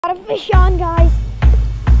Got a fish on, guys.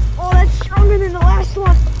 Oh, that's stronger than the last one.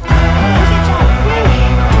 Look at that fish.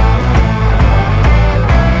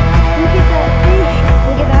 Look at that fish.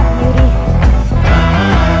 Look at that beauty.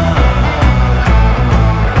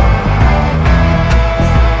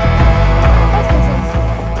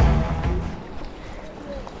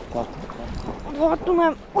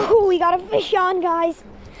 Oh, we got a fish on, guys.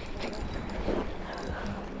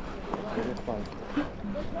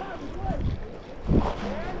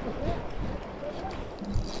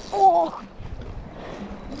 Oh.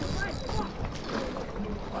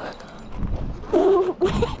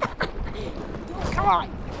 Come on.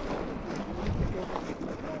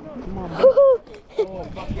 Come on, oh,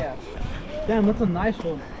 fuck yeah. Damn, that's a nice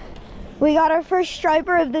one. We got our first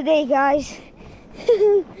striper of the day, guys.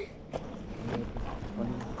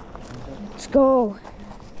 Let's go.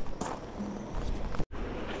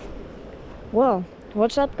 Well,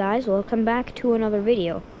 what's up, guys? Welcome back to another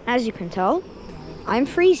video. As you can tell, I'm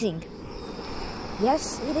freezing.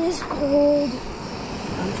 Yes, it is cold.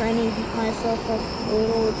 I'm trying to heat myself up a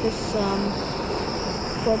little with this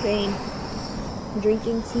propane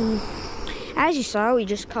drinking tea. As you saw, we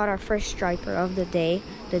just caught our first striper of the day.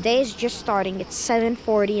 The day is just starting. It's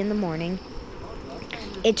 7:40 in the morning.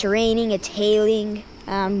 It's raining, it's hailing.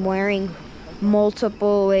 I'm wearing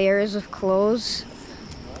multiple layers of clothes.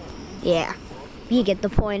 Yeah, you get the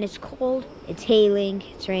point. It's cold, it's hailing,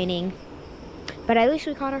 it's raining. But at least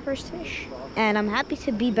we caught our first fish. And I'm happy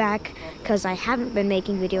to be back because I haven't been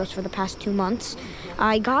making videos for the past 2 months.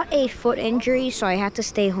 I got a foot injury, so I had to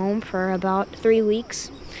stay home for about 3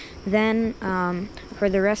 weeks. Then for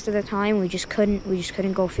the rest of the time, we just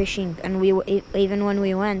couldn't go fishing. And even when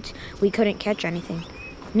we went, we couldn't catch anything.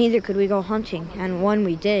 Neither could we go hunting. And when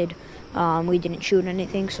we did, we didn't shoot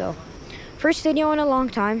anything. So first video in a long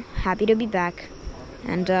time. Happy to be back.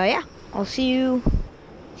 And yeah, I'll see you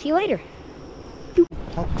later.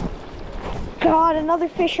 God, another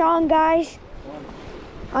fish on, guys.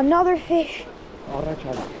 Another fish.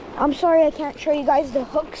 I'm sorry I can't show you guys the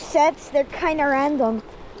hook sets. They're kind of random.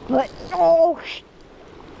 But, oh.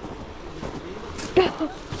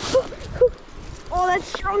 Oh, that's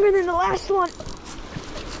stronger than the last one.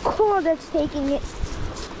 Oh, that's taking it.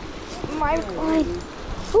 My line.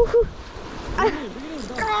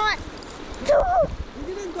 God.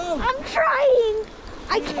 I'm trying.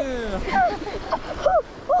 I can't.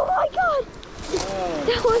 Oh my God.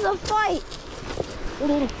 That was a fight.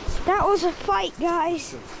 That was a fight,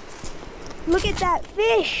 guys. Look at that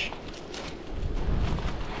fish.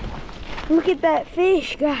 Look at that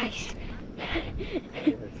fish, guys.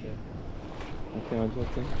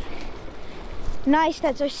 Nice,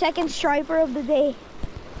 that's our second striper of the day.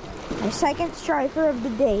 Our second striper of the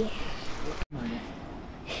day.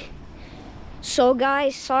 So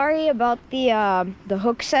guys, sorry about the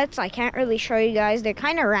hook sets. I can't really show you guys. They're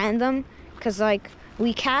kind of random because like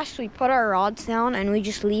we cast, we put our rods down and we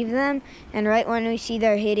just leave them, and right when we see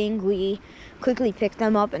they're hitting, we quickly pick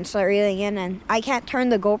them up and start reeling in. And I can't turn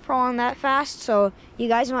the GoPro on that fast, so you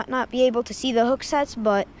guys might not be able to see the hook sets,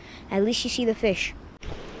 but at least you see the fish.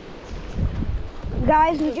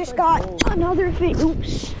 Guys, we just got another fish.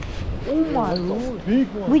 Oops. Oh my Lord.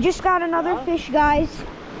 We just got another fish, guys.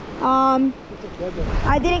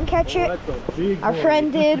 I didn't catch it. Our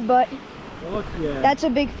friend did, but that's a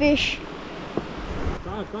big fish.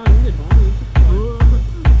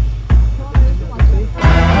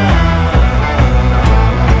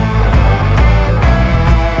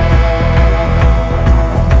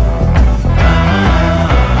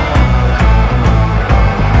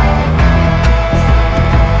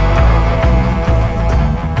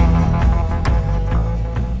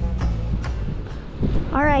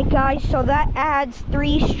 Alright guys, so that adds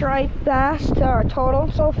 3 striped bass to our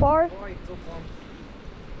total so far.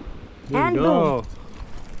 And boom.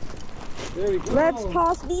 There we go. Let's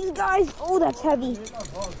toss these guys. Oh, that's heavy.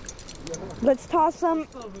 Let's toss them.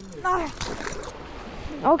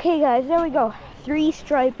 Okay guys, there we go. 3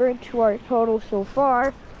 striper to our total so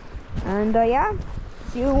far. And yeah,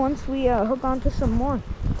 see you once we hook onto some more.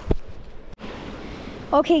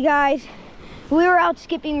 Okay guys, we were out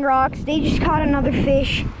skipping rocks. They just caught another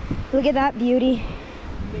fish. Look at that beauty.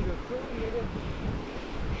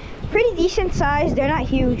 Pretty decent size. They're not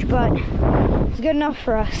huge, but it's good enough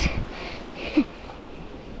for us.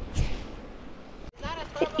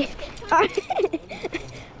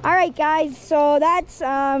 Alright guys, so that's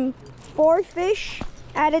 4 fish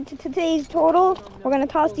added to today's total. We're gonna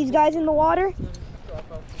toss these guys in the water.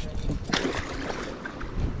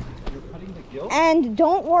 And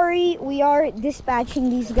don't worry, we are dispatching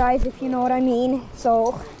these guys, if you know what I mean.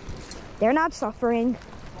 So they're not suffering.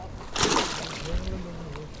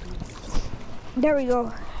 There we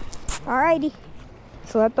go. Alrighty.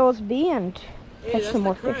 So let those be and catch some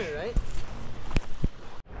more fish. Right?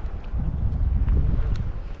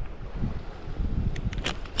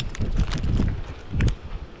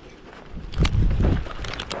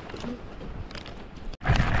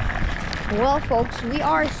 Well, folks, we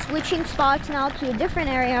are switching spots now to a different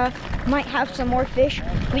area. Might have some more fish.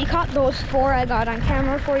 We caught those 4 I got on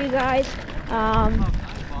camera for you guys.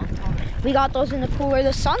 We got those in the cooler.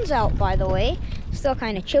 The sun's out, by the way. Still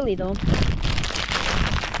kind of chilly though.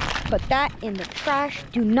 Put that in the trash.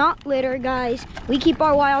 Do not litter, guys. We keep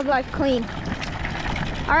our wildlife clean.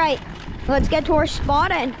 All right, let's get to our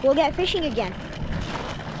spot and we'll get fishing again.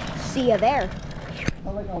 See ya there.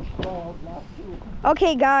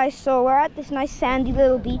 Okay, guys, so we're at this nice sandy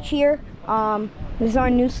little beach here. This is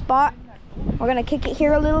our new spot. We're gonna kick it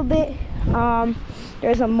here a little bit.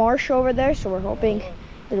 There's a marsh over there, so we're hoping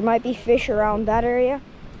there might be fish around that area.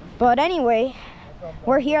 But anyway,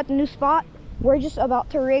 we're here at the new spot. We're just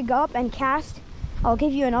about to rig up and cast. I'll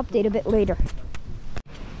give you an update a bit later.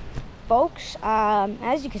 Folks,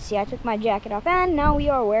 as you can see, I took my jacket off and now we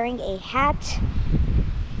are wearing a hat.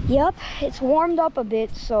 Yep, it's warmed up a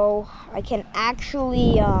bit, so I can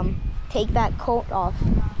actually take that coat off.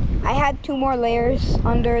 I had 2 more layers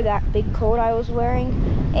under that big coat I was wearing.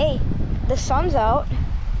 Hey, the sun's out.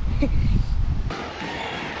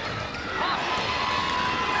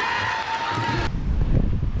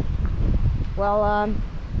 Well,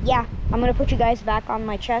 yeah, I'm gonna put you guys back on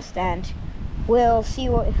my chest and we'll see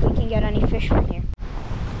if we can get any fish from here.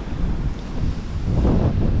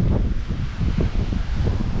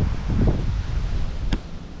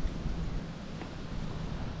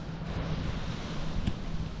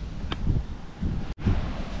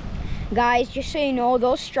 Guys, just so you know,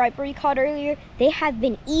 those striper we caught earlier, they have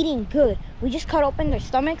been eating good. We just cut open their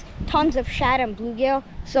stomachs, tons of shad and bluegill.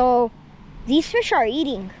 So these fish are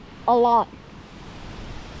eating a lot.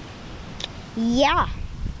 Yeah,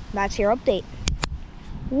 that's your update.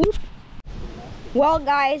 Whoop. Well,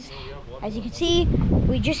 guys, as you can see,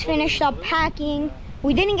 we just finished up packing.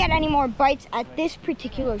 We didn't get any more bites at this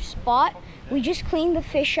particular spot. We just cleaned the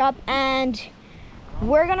fish up and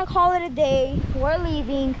we're gonna call it a day. We're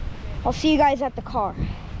leaving. I'll see you guys at the car.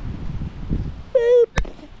 Boop.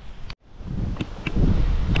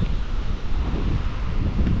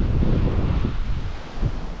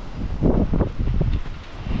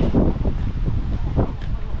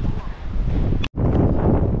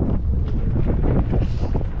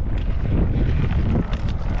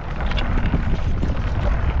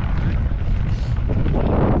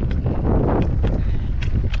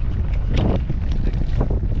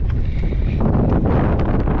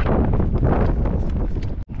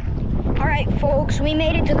 Folks, we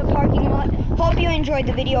made it to the parking lot. Hope you enjoyed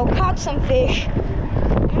the video, caught some fish,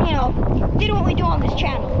 you know, did what we do on this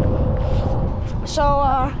channel. So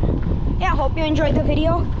yeah, hope you enjoyed the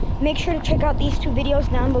video. Make sure to check out these 2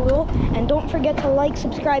 videos down below and don't forget to like,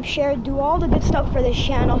 subscribe, share, do all the good stuff for this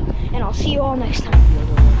channel, and I'll see you all next time.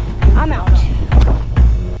 I'm out.